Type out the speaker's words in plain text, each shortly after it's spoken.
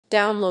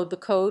Download the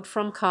code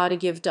from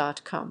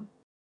codigive.com.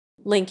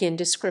 Link in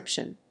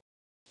description.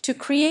 To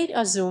create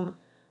a zoom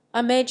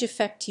image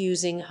effect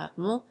using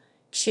HTML,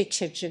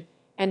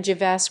 and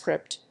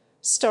JavaScript,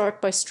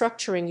 start by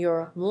structuring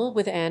your HTML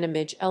with an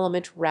image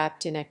element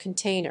wrapped in a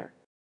container.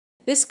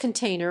 This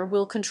container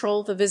will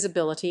control the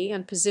visibility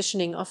and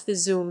positioning of the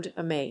zoomed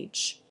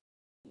image.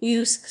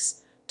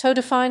 Use to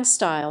define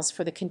styles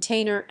for the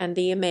container and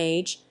the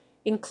image,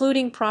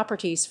 including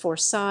properties for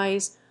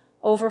size,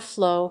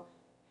 overflow,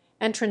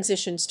 and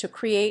transitions to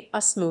create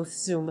a smooth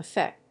zoom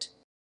effect.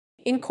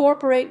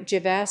 Incorporate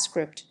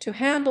JavaScript to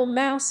handle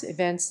mouse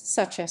events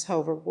such as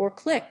hover or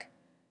click,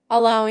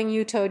 allowing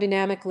you to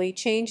dynamically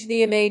change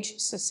the image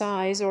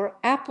size or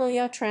apply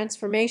a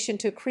transformation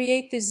to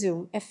create the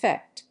zoom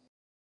effect.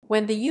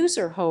 When the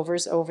user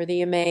hovers over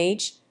the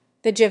image,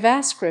 the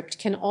JavaScript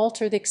can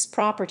alter its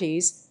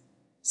properties,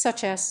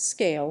 such as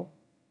scale,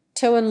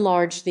 to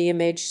enlarge the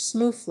image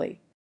smoothly.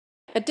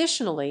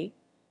 Additionally,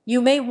 you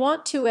may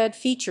want to add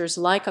features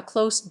like a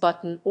close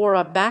button or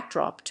a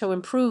backdrop to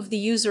improve the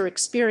user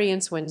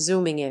experience when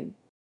zooming in.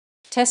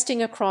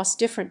 Testing across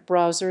different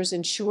browsers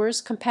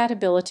ensures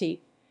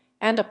compatibility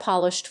and a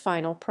polished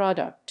final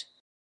product.